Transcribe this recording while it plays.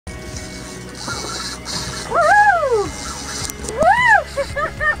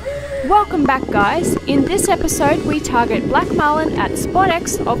Welcome back, guys. In this episode we target black marlin at Spot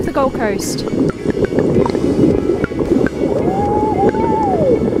X of the Gold Coast.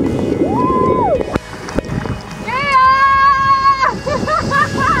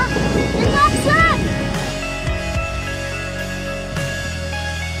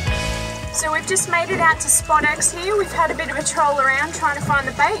 So we've just made it out to Spot X here. We've had a bit of a troll around trying to find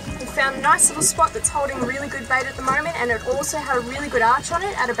the bait. We found a nice little spot that's holding really good bait at the moment, and it also had a really good arch on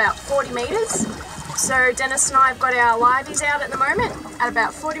it at about 40 metres. So Dennis and I have got our liveys out at the moment at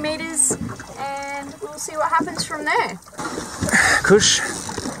about 40 metres, and we'll see what happens from there. Kush.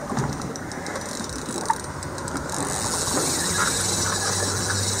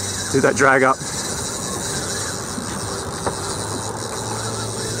 Do that drag up.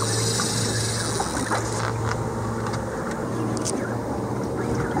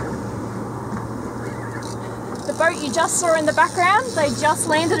 The boat you just saw in the background, they just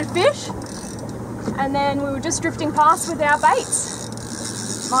landed a fish, and then we were just drifting past with our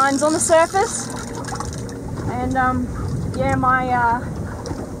baits. Mine's on the surface, and yeah,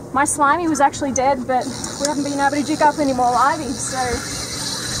 my slimy was actually dead, but we haven't been able to jig up any more liveys, so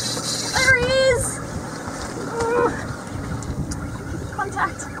there he is!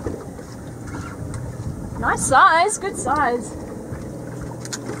 Contact. Nice size, good size.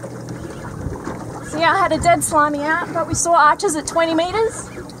 So yeah, I had a dead slimy out, but we saw arches at 20 metres,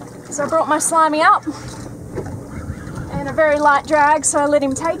 so I brought my slimy up, and a very light drag, so I let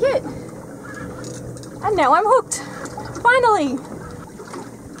him take it, and now I'm hooked, finally!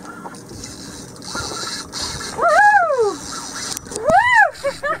 Woohoo! Woo!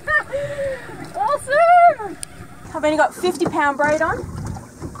 Awesome! I've only got 50-pound braid on,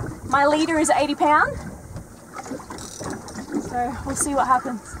 my leader is 80-pound, so we'll see what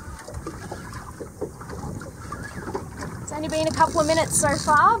happens. It's only been a couple of minutes so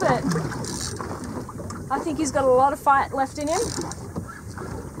far, but I think he's got a lot of fight left in him.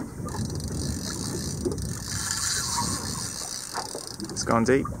 It's gone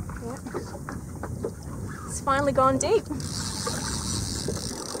deep. Yep. It's finally gone deep.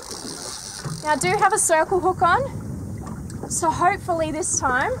 Now I do have a circle hook on, so hopefully this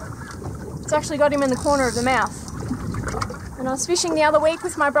time it's actually got him in the corner of the mouth. When I was fishing the other week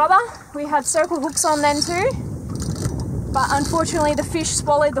with my brother, we had circle hooks on then too. But unfortunately the fish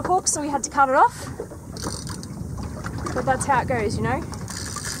swallowed the hook, so we had to cut it off. But that's how it goes, you know.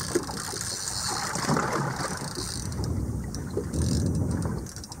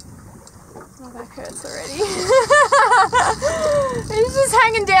 My back hurts already. He's just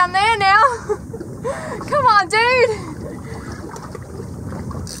hanging down there now. Come on, dude.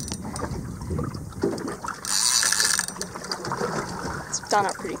 It's done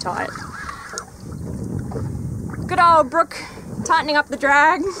up pretty tight. Good old Brooke, tightening up the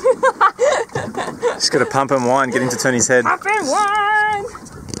drag. Just got to pump and whine, get him to turn his head. Pump and whine!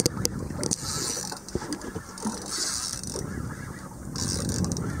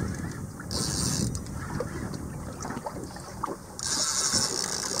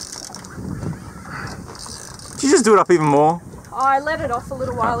 Did you just do it up even more? Oh, I let it off a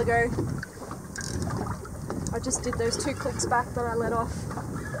little while ago. I just did those 2 clicks back that I let off.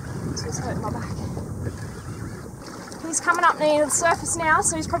 So it's hurting my back. He's coming up near the surface now,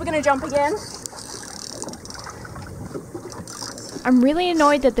 so he's probably going to jump again. I'm really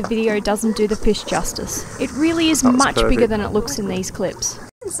annoyed that the video doesn't do the fish justice. It really is much bigger than it looks in these clips.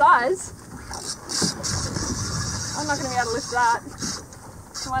 In size. I'm not going to be able to lift that.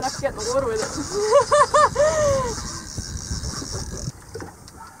 I might have to get in the water with it.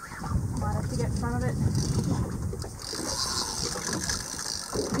 Might have to get in front of it.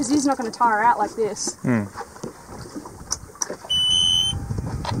 Because he's not going to tire out like this.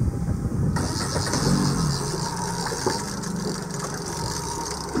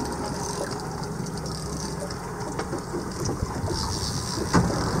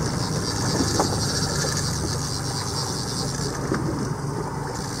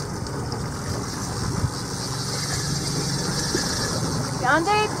 Down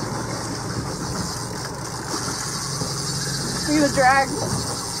deep. Look at the drag.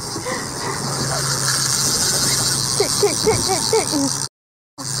 Kick, kick, kick, kick, kick.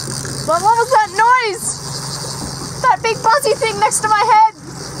 But what was that noise? That big buzzy thing next to my head.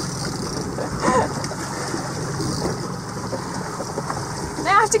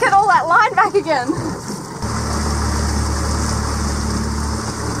 Now I have to get all that line back again.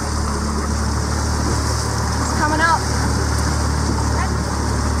 It's coming up.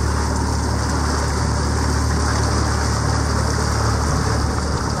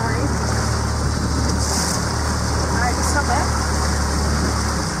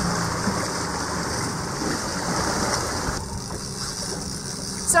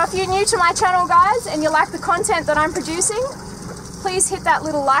 If you're new to my channel, guys, and you like the content that I'm producing, please hit that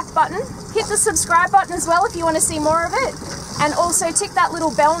little like button. Hit the subscribe button as well if you want to see more of it. And also tick that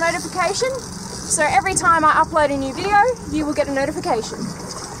little bell notification. So every time I upload a new video, you will get a notification.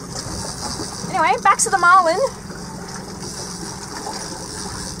 Anyway, back to the Marlin.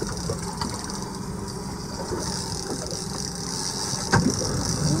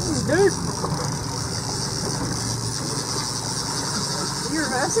 Dude. Are you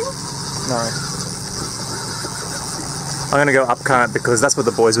reversing? No. I'm gonna go up current because that's what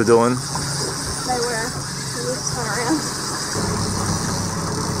the boys were doing. They were. We'll just turn around.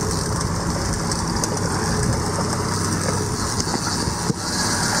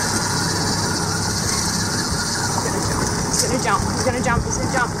 He's gonna jump. He's gonna jump. He's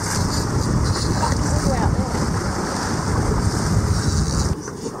gonna jump. Fuck, he's all the way out there.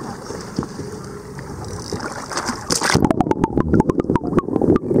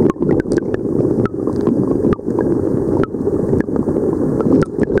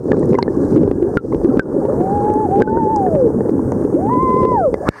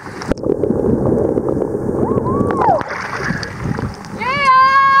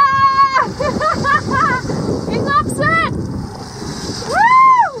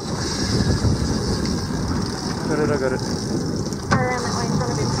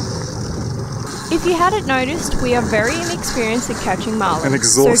 If you hadn't noticed, we are very inexperienced at catching marlin. An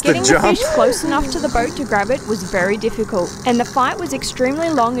exhausted so getting jump. the fish close enough to the boat to grab it was very difficult, and the fight was extremely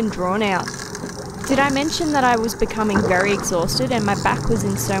long and drawn out. Did I mention that I was becoming very exhausted and my back was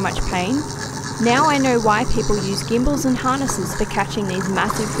in so much pain? Now I know why people use gimbals and harnesses for catching these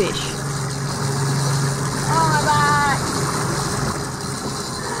massive fish. Oh, my back!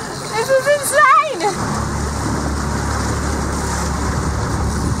 This is insane!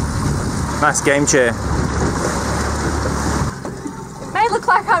 Nice game chair. It may look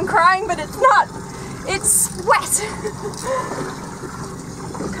like I'm crying, but it's not. It's wet.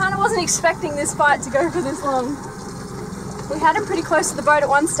 Kind of wasn't expecting this fight to go for this long. We had him pretty close to the boat at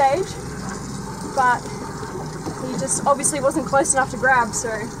one stage, but he just obviously wasn't close enough to grab, so.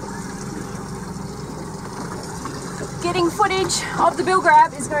 Getting footage of the bill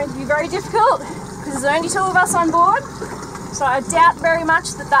grab is going to be very difficult because there's only 2 of us on board. So I doubt very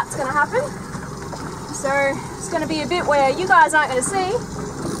much that that's going to happen. So it's going to be a bit where you guys aren't going to see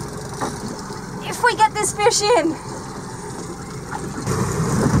if we get this fish in.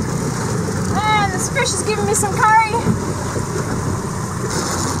 Man, this fish is giving me some curry.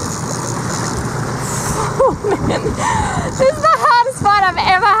 Oh man, this is the hardest fight I've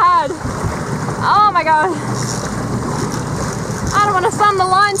ever had. Oh my god. I don't want to thumb the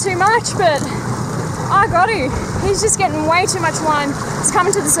line too much, but I got to. He's just getting way too much line. He's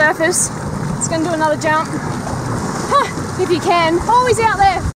coming to the surface. He's going to do another jump. Huh, if he can. Oh, he's out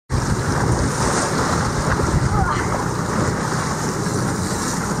there.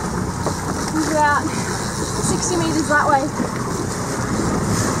 He's about 60 metres that way.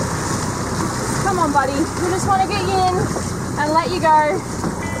 Come on, buddy. We just want to get you in and let you go.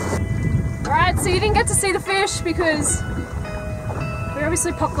 Alright, so you didn't get to see the fish because we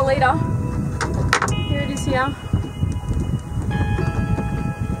obviously popped the leader. Here it is here.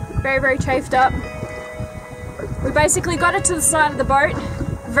 Very, very chafed up. We basically got it to the side of the boat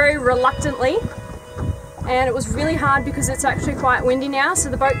very reluctantly, and it was really hard because it's actually quite windy now, so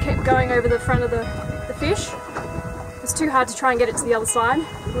the boat kept going over the front of the fish. It's too hard to try and get it to the other side.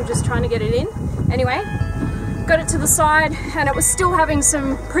 We're just trying to get it in. Anyway, got it to the side and it was still having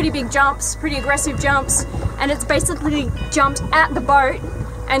some pretty big jumps, pretty aggressive jumps, and it's basically jumped at the boat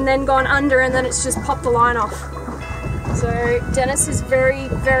and then gone under, and then it's just popped the line off. So Dennis is very,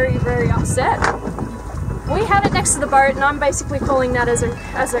 very, very upset. We had it next to the boat and I'm basically calling that as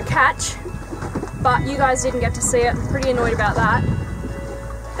a catch, but you guys didn't get to see it. I'm pretty annoyed about that.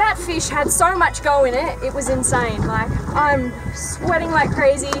 That fish had so much go in it, it was insane. Like, I'm sweating like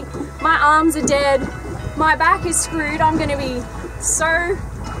crazy, my arms are dead, my back is screwed. I'm gonna be so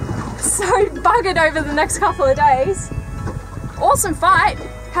buggered over the next couple of days. Awesome fight.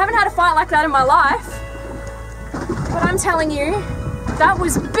 Haven't had a fight like that in my life. But I'm telling you, that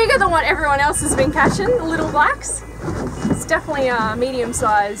was bigger than what everyone else has been catching, the little blacks. It's definitely a medium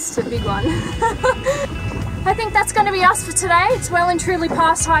size to big one. I think that's going to be us for today. It's well and truly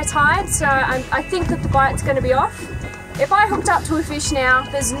past high tide, so I think that the bite's going to be off. If I hooked up to a fish now,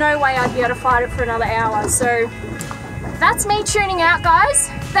 there's no way I'd be able to fight it for another hour. So that's me tuning out, guys.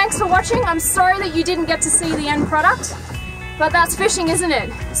 Thanks for watching. I'm sorry that you didn't get to see the end product, but that's fishing, isn't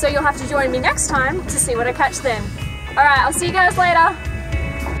it? So you'll have to join me next time to see what I catch then. Alright, I'll see you guys later.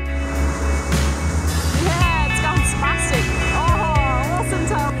 Yeah, it's gone spastic. Oh, awesome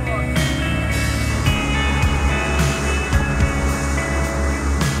time.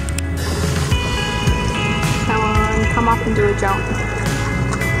 up and do a jump.